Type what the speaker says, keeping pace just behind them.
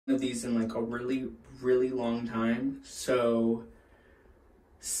of these in like a really long time, so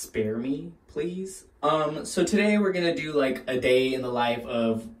spare me, please. So today we're gonna do like a day in the life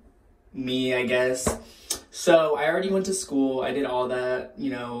of me, I guess. So I already went to school. I did all that, you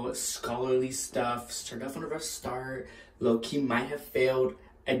know, scholarly stuff. Started off on a rough start. Low-key might have failed.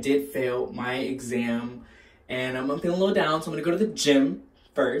 I did fail my exam, and I'm feeling a little down, so I'm gonna go to the gym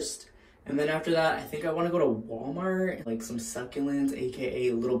first. And then after that, I think I want to go to Walmart, like some succulents,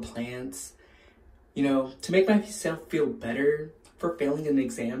 aka little plants, you know, to make myself feel better for failing an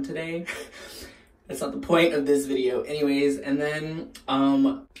exam today. That's not the point of this video anyways. And then,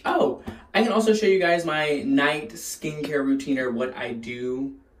 oh, I can also show you guys my night skincare routine, or what I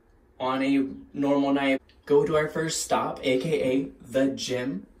do on a normal night. Go to our first stop, aka the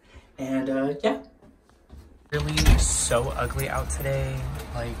gym. And yeah. Really so ugly out today.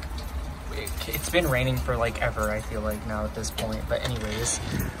 Like, it's been raining for like ever, I feel like now at this point. But anyways,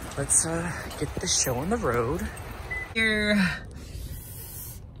 let's get the show on the road. Here.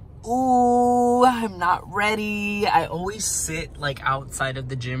 Ooh, I'm not ready. I always sit like outside of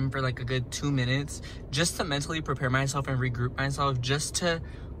the gym for like a good 2 minutes just to mentally prepare myself and regroup myself, just to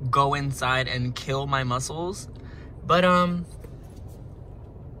go inside and kill my muscles. But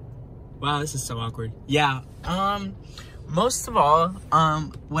wow, this is so awkward. Yeah, most of all,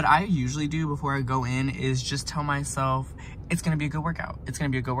 what I usually do before I go in is just tell myself it's gonna be a good workout. It's gonna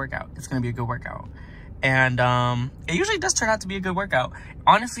be a good workout. It's gonna be a good workout. And it usually does turn out to be a good workout.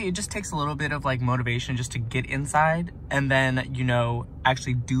 Honestly, it just takes a little bit of like motivation just to get inside and then, you know,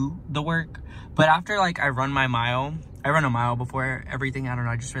 actually do the work. But after like I run a mile before everything. I don't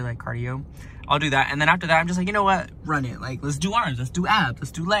know, I just really like cardio. I'll do that, and then after that I'm just like, you know what, run it. Like, let's do arms, let's do abs,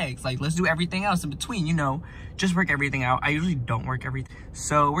 let's do legs, like let's do everything else in between, you know, just work everything out. I usually don't work everything.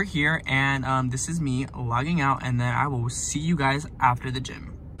 So we're here, and this is me logging out, and then I will see you guys after the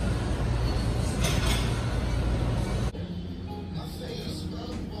gym.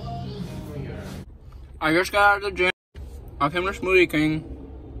 I just got out of the gym. I came to Smoothie King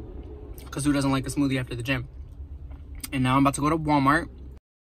because who doesn't like a smoothie after the gym? And now I'm about to go to Walmart,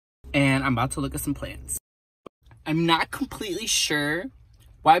 and I'm about to look at some plants. I'm not completely sure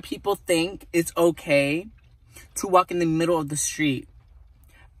why people think it's okay to walk in the middle of the street.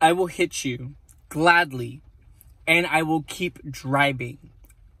 I will hit you gladly, and I will keep driving.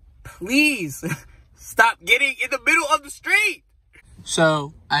 Please stop getting in the middle of the street.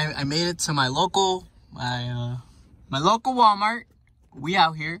 So I made it to my local Walmart. We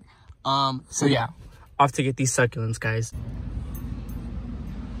out here. So yeah, off to get these succulents, guys.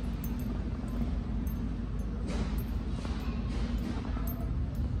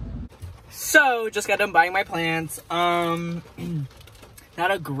 So just got done buying my plants. Not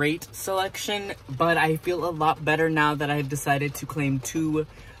a great selection, but I feel a lot better now that I've decided to claim 2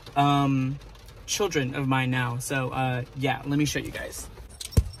 children of mine now. So yeah, let me show you guys.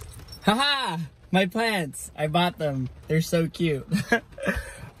 Haha, my plants. I bought them. They're so cute.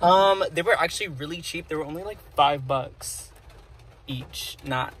 They were actually really cheap. They were only like $5 each,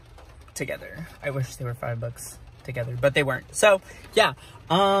 not together. I wish they were $5 together, but they weren't. So yeah,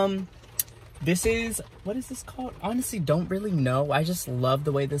 this is, what is this called? Honestly, don't really know. I just love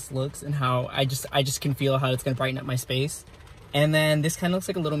the way this looks and how I just can feel how it's gonna brighten up my space. And then this kind of looks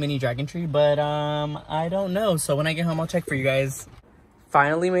like a little mini dragon tree, but I don't know. So when I get home, I'll check for you guys.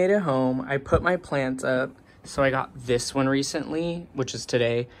 Finally made it home. I put my plants up. So I got this one recently, which is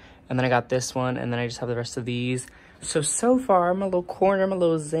today. And then I got this one, and then I just have the rest of these. So far, my little corner, my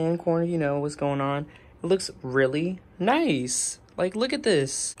little zen corner, you know what's going on. It looks really nice. Like, look at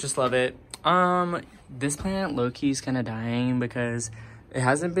this. Just love it. This plant low-key is kind of dying because it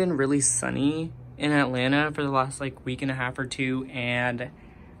hasn't been really sunny in Atlanta for the last like week and a half or 2, and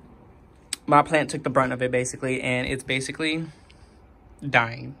my plant took the brunt of it basically, and it's basically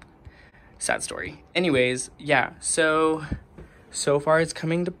dying. Sad story. Anyways, yeah, so far it's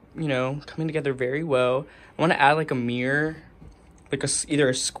coming together very well. I want to add like a mirror, like either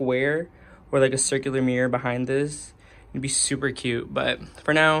a square or like a circular mirror behind this. It'd be super cute, but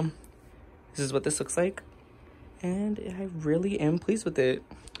for now, this is what this looks like, and I really am pleased with it.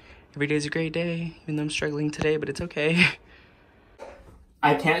 Every day is a great day, even though I'm struggling today, but it's okay.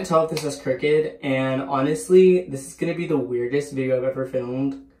 I can't tell if this is crooked, and honestly, this is gonna be the weirdest video I've ever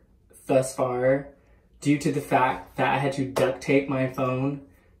filmed thus far, due to the fact that I had to duct tape my phone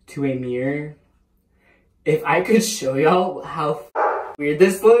to a mirror. If I could show y'all how weird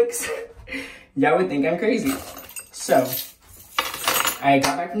this looks, y'all would think I'm crazy. So, I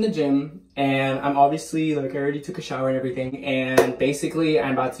got back from the gym, and I'm obviously, like, I already took a shower and everything, and basically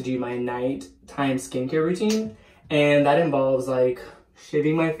I'm about to do my nighttime skincare routine, and that involves like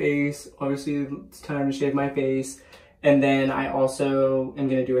shaving my face. Obviously, it's time to shave my face. And then I also am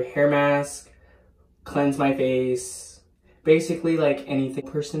gonna do a hair mask, cleanse my face. Basically, like anything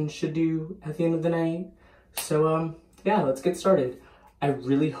a person should do at the end of the night. So, yeah, let's get started. I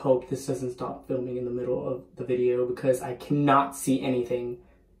really hope this doesn't stop filming in the middle of the video because I cannot see anything.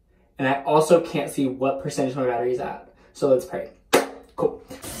 And I also can't see what percentage my battery's at. So let's pray. Cool.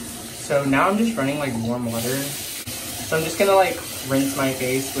 So now I'm just running like warm water. So I'm just gonna like rinse my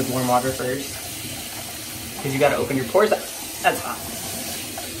face with warm water first. Because you gotta open your pores up. That's hot.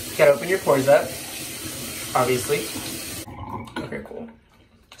 You gotta open your pores up, obviously. Okay, cool.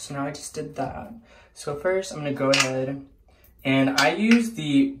 So now I just did that. So first I'm gonna go ahead and I use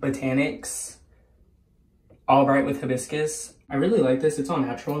the Botanics All Bright with Hibiscus. I really like this. It's all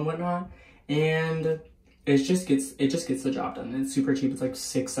natural and whatnot. And it just gets the job done. It's super cheap. It's like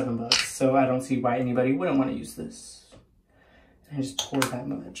 $6-7. So I don't see why anybody wouldn't want to use this. And I just pour that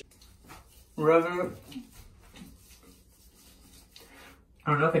much. Rub it.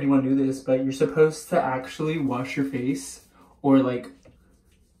 I don't know if anyone knew this, but you're supposed to actually wash your face or like,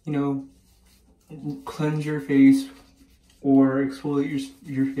 you know, cleanse your face or exfoliate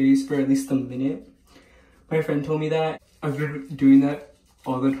your face for at least a minute. My friend told me that. I've been doing that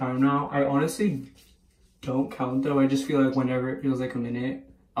all the time now. I honestly don't count though. I just feel like whenever it feels like a minute,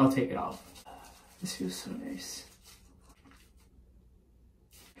 I'll take it off. This feels so nice.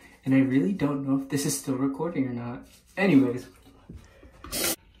 And I really don't know if this is still recording or not. Anyways.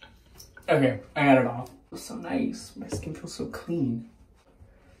 Okay, I got it off. It feels so nice. My skin feels so clean.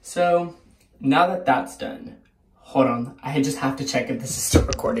 So, now that that's done, hold on. I just have to check if this is still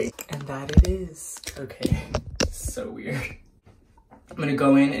recording. And that it is. Okay, so weird. I'm gonna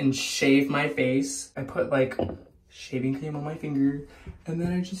go in and shave my face. I put like shaving cream on my finger and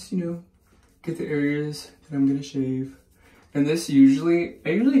then I just, you know, get the areas that I'm gonna shave. And I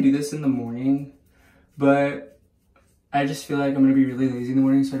usually do this in the morning, but I just feel like I'm gonna be really lazy in the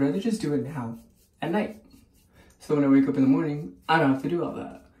morning, so I'd rather just do it now, at night. So when I wake up in the morning, I don't have to do all that.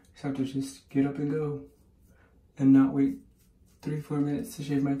 I just have to just get up and go and not wait 3-4 minutes to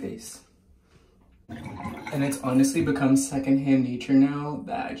shave my face. And it's honestly become secondhand nature now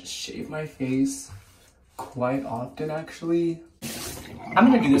that I just shave my face quite often, actually. I'm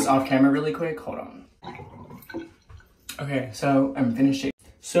gonna do this off camera really quick. Hold on. Okay, so I'm finished shaving.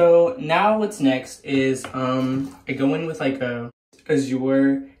 So now what's next is I go in with like a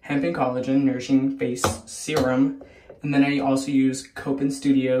Azure Hemp and Collagen Nourishing Face Serum. And then I also use Copen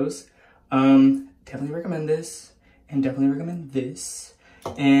Studios. Definitely recommend this and definitely recommend this.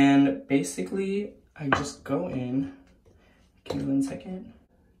 And basically, I just go in, give me 1 second,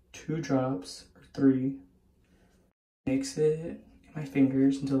 2 drops or 3, mix it in my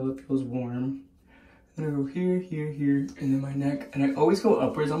fingers until it feels warm. Then I go here, here, here, and then my neck. And I always go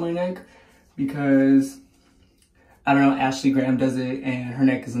upwards on my neck because, I don't know, Ashley Graham does it and her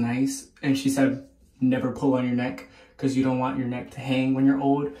neck is nice. And she said, never pull on your neck because you don't want your neck to hang when you're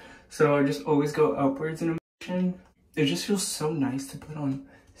old. So I just always go upwards in a motion. It just feels so nice to put on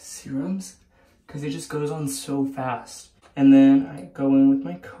serums because it just goes on so fast. And then I go in with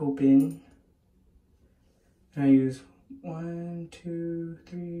my Copen. And I use 1, 2,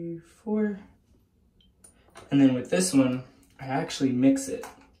 3, 4. And then with this one, I actually mix it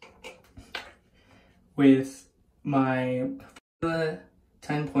with my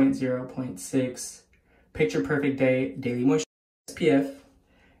 10.0.6 Picture Perfect Day Daily Moisture SPF.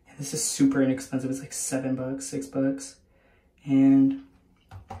 And this is super inexpensive. It's like $7, $6. And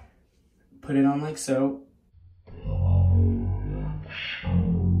put it on like so.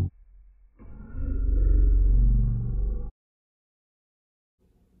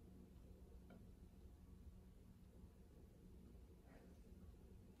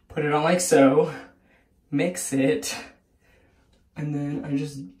 Put it on like so, mix it, and then I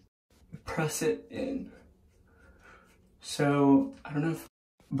just press it in. So, I don't know if,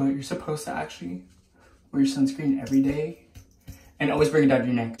 but you're supposed to actually wear your sunscreen every day and always bring it down to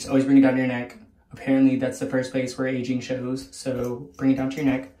your neck. Just always bring it down to your neck. Apparently that's the first place where aging shows, so bring it down to your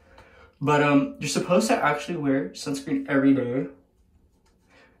neck. But you're supposed to actually wear sunscreen every day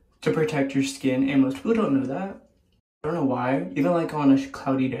to protect your skin, and most people don't know that. I don't know why. Even like on a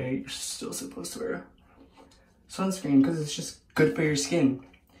cloudy day, you're still supposed to wear sunscreen because it's just good for your skin.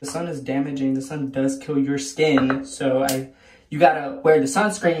 The sun is damaging. The sun does kill your skin. So you gotta wear the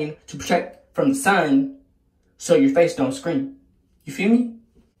sunscreen to protect from the sun so your face don't scream. You feel me?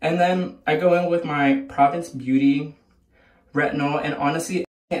 And then I go in with my Province Beauty Retinol. And honestly, I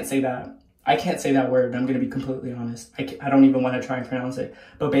can't say that. I can't say that word. I'm gonna be completely honest. I don't even want to try and pronounce it.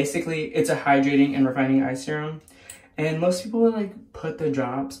 But basically, it's a hydrating and refining eye serum. And most people would like put the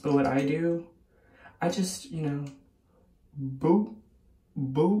drops, but what I do, I just, you know, boop,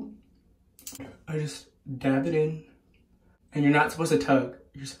 boop. I just dab it in. And you're not supposed to tug,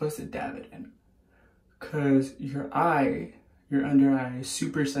 you're supposed to dab it in. Cause your under eye is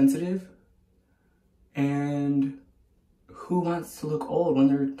super sensitive. And who wants to look old when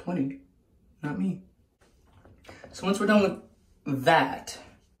they're 20? Not me. So once we're done with that,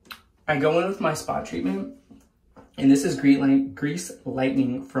 I go in with my spot treatment. And this is Grease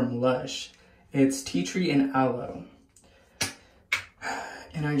Lightning from Lush. It's tea tree and aloe.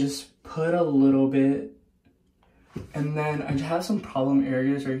 And I just put a little bit. And then I have some problem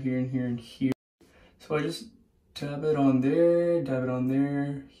areas right here and here and here. So I just dab it on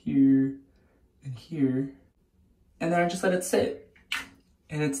there, here, and here. And then I just let it sit.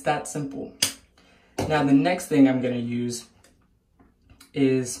 And it's that simple. Now the next thing I'm gonna use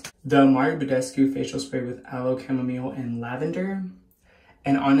is the Mario Badescu facial spray with aloe, chamomile, and lavender.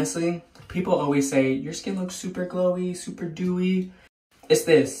 And honestly, people always say, your skin looks super glowy, super dewy. It's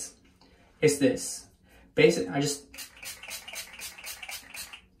this. Basic,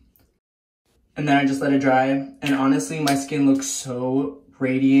 and then I just let it dry. And honestly, my skin looks so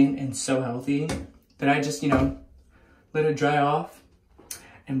radiant and so healthy that I just, you know, let it dry off.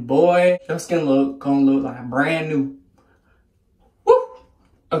 And boy, your skin gonna look like brand new. Woo!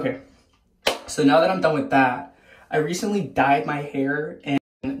 Okay, so now that I'm done with that, I recently dyed my hair, and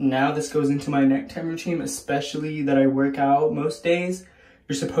now this goes into my nighttime routine, especially that I work out most days.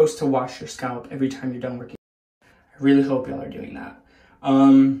 You're supposed to wash your scalp every time you're done working. I really hope y'all are doing that.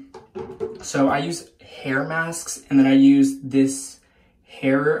 So I use hair masks, and then I use this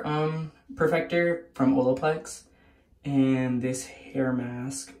hair perfector from Olaplex, and this hair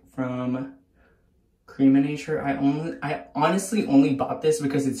mask from Cream of Nature. I honestly only bought this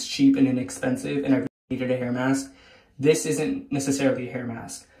because it's cheap and inexpensive, and I really needed a hair mask. This isn't necessarily a hair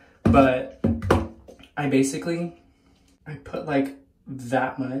mask, but I put like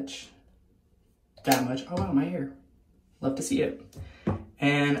that much. Oh wow, my hair. Love to see it.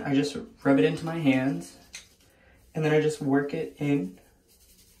 And I just rub it into my hands, and then I just work it in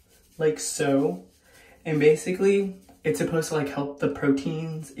like so. And basically it's supposed to like help the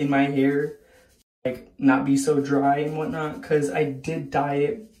proteins in my hair like not be so dry and whatnot, because I did dye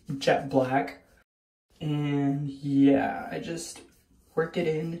it jet black. And yeah, I just work it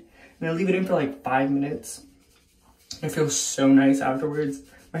in, and I leave it in for like 5 minutes. It feels so nice afterwards.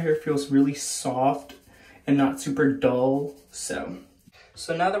 My hair feels really soft and not super dull. So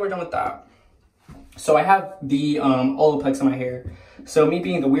now that we're done with that, so I have the Olaplex on my hair. So me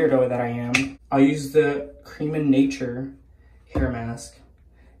being the weirdo that I am, I'll use the Cream of Nature hair mask,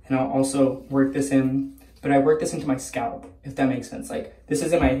 and I'll also work this in, but I work this into my scalp, if that makes sense. Like, this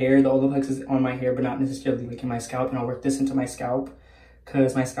is in my hair, the Olaplex is on my hair, but not necessarily like in my scalp, and I'll work this into my scalp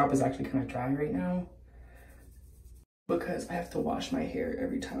because my scalp is actually kind of dry right now, because I have to wash my hair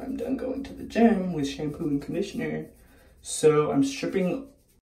every time I'm done going to the gym with shampoo and conditioner. So I'm stripping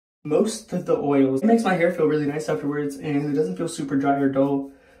most of the oils. It makes my hair feel really nice afterwards, and it doesn't feel super dry or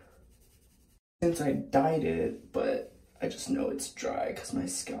dull since I dyed it, but I just know it's dry because my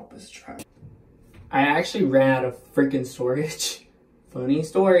scalp is dry. I actually ran out of freaking storage. Funny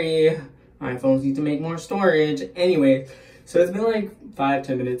story. iPhones need to make more storage. Anyway, so it's been like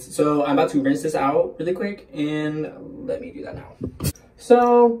 5-10 minutes. So I'm about to rinse this out really quick, and let me do that now.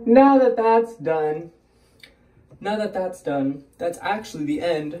 So now that that's done, that's actually the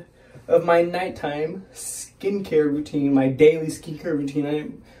end of my nighttime skincare routine, my daily skincare routine. I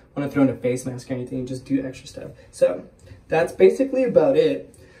didn't want to throw in a face mask or anything, just do extra stuff. So that's basically about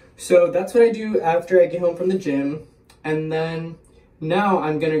it. So that's what I do after I get home from the gym. And then now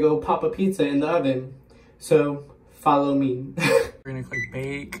I'm gonna go pop a pizza in the oven. So follow me. We're gonna click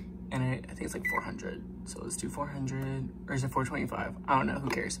bake, and I think it's like 400. So let's do 400, or is it 425? I don't know, who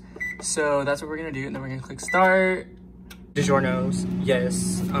cares? So that's what we're gonna do, and then we're gonna click start. DiGiorno's,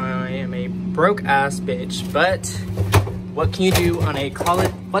 yes, I am a broke ass bitch, but what can you do on a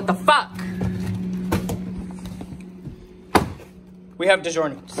college? What the fuck? We have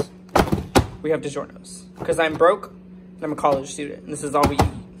DiGiorno's. Because I'm broke and I'm a college student, and this is all we eat.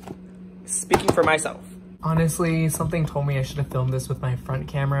 Speaking for myself. Honestly, something told me I should have filmed this with my front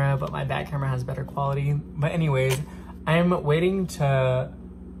camera, but my back camera has better quality. But anyways, I'm waiting to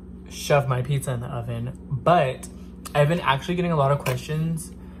shove my pizza in the oven, but I've been actually getting a lot of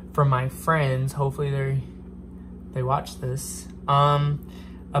questions from my friends, hopefully they watch this,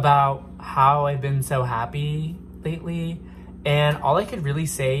 about how I've been so happy lately. And all I could really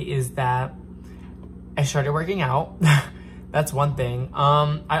say is that I started working out. That's one thing.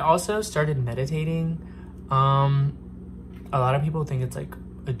 I also started meditating. a lot of people think it's like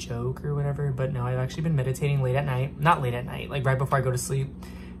a joke or whatever, but no, I've actually been meditating late at night. Not late at night, like right before I go to sleep.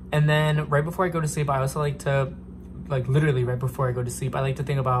 And then right before I go to sleep, I also like to, like literally right before I go to sleep, I like to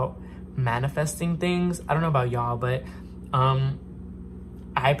think about manifesting things. I don't know about y'all, but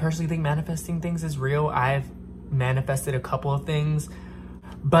I personally think manifesting things is real. I've manifested a couple of things,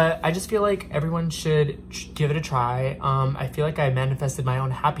 but I just feel like everyone should give it a try. I feel like I manifested my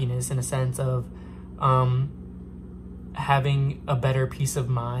own happiness in a sense of having a better peace of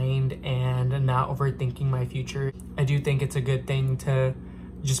mind and not overthinking my future. I do think it's a good thing to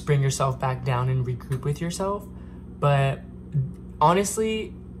just bring yourself back down and regroup with yourself. But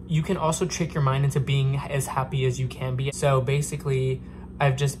honestly, you can also trick your mind into being as happy as you can be. So basically,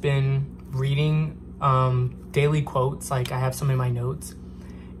 I've just been reading daily quotes. Like I have some in my notes,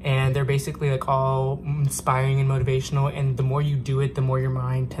 and they're basically like all inspiring and motivational. And the more you do it, the more your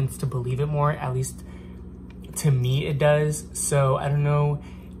mind tends to believe it more. At least to me, it does. So I don't know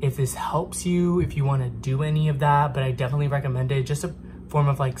if this helps you, if you want to do any of that, but I definitely recommend it. Just a form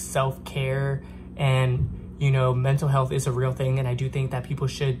of like self-care, and you know, mental health is a real thing, and I do think that people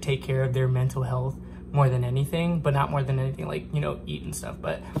should take care of their mental health more than anything, but not more than anything like, you know, eat and stuff,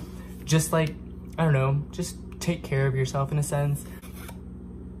 but just like, I don't know, just take care of yourself in a sense.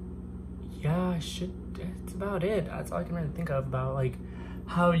 Yeah, that's about it. That's all I can really think of about like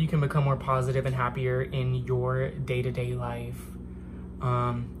how you can become more positive and happier in your day-to-day life.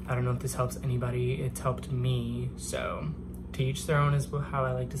 I don't know if this helps anybody. It's helped me, so to each their own is how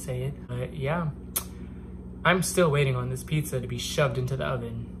I like to say it. But yeah, I'm still waiting on this pizza to be shoved into the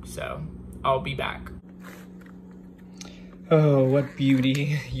oven, so I'll be back. Oh, what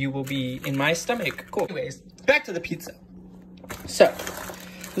beauty you will be in my stomach. Cool. Anyways, back to the pizza. So,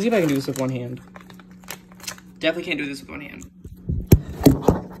 let's see if I can do this with one hand. Definitely can't do this with one hand.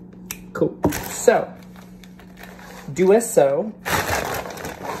 Cool. So, do as so.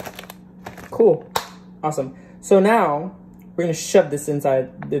 Cool. Awesome. So now, we're gonna shove this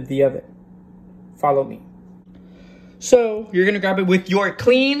inside the oven. Follow me. So, you're gonna grab it with your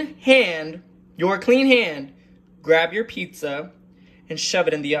clean hand. Grab your pizza and shove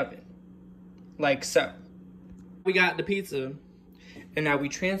it in the oven. Like so. We got the pizza. And now we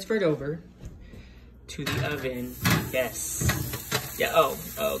transfer it over to the oven. Yes. Yeah,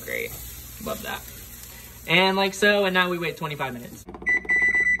 oh, great. Love that. And like so, and now we wait 25 minutes.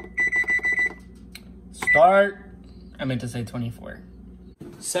 Start. I meant to say 24.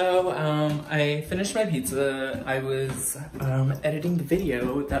 So, I finished my pizza. I was editing the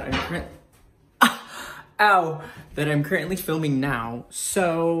video that I'm currently filming now.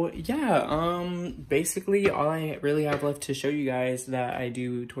 So yeah, basically all I really have left to show you guys that I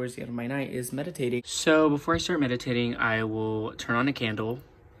do towards the end of my night is meditating. So before I start meditating, I will turn on a candle,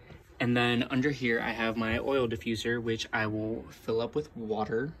 and then under here I have my oil diffuser, which I will fill up with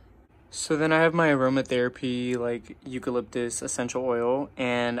water. So then I have my aromatherapy, like eucalyptus essential oil,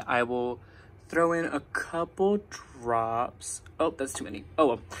 and I will throw in a couple drops. Oh, that's too many. Oh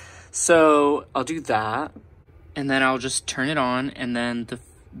well. So I'll do that, and then I'll just turn it on, and then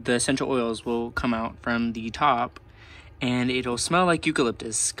the essential oils will come out from the top, and it'll smell like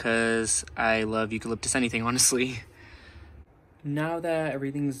eucalyptus, because I love eucalyptus anything, honestly. Now that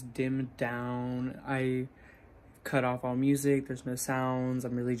everything's dimmed down, I cut off all music, there's no sounds,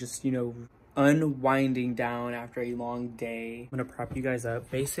 I'm really just, you know, unwinding down after a long day. I'm gonna prop you guys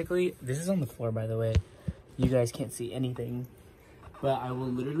up. Basically, this is on the floor, by the way. You guys can't see anything. But I will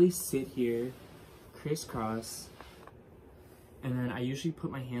literally sit here, crisscross, and then I usually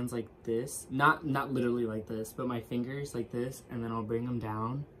put my hands like this. Not literally like this, but my fingers like this, and then I'll bring them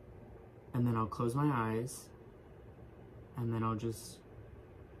down, and then I'll close my eyes, and then I'll just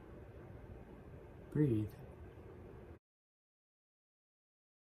breathe.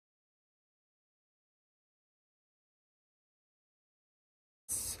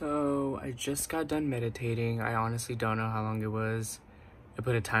 So I just got done meditating. I honestly don't know how long it was. I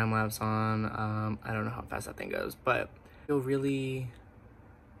put a time lapse on. I don't know how fast that thing goes, but I feel really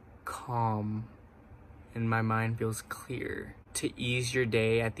calm and my mind feels clear. To ease your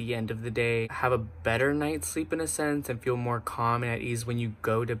day at the end of the day, have a better night's sleep in a sense, and feel more calm and at ease when you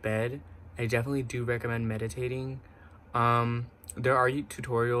go to bed, I definitely do recommend meditating. There are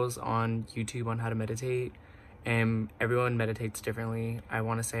tutorials on YouTube on how to meditate, and everyone meditates differently, I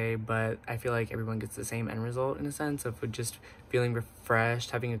want to say, but I feel like everyone gets the same end result in a sense of just feeling refreshed,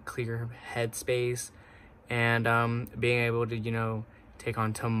 having a clear headspace, and being able to, you know, take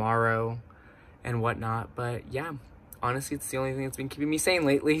on tomorrow and whatnot. But yeah, honestly, it's the only thing that's been keeping me sane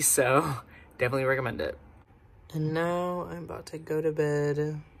lately, so definitely recommend it. And now I'm about to go to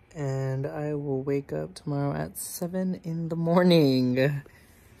bed. and I will wake up tomorrow at 7 in the morning.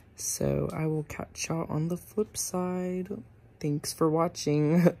 So I will catch y'all on the flip side. Thanks for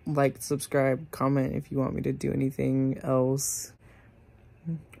watching. Like, subscribe, comment if you want me to do anything else.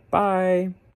 Bye.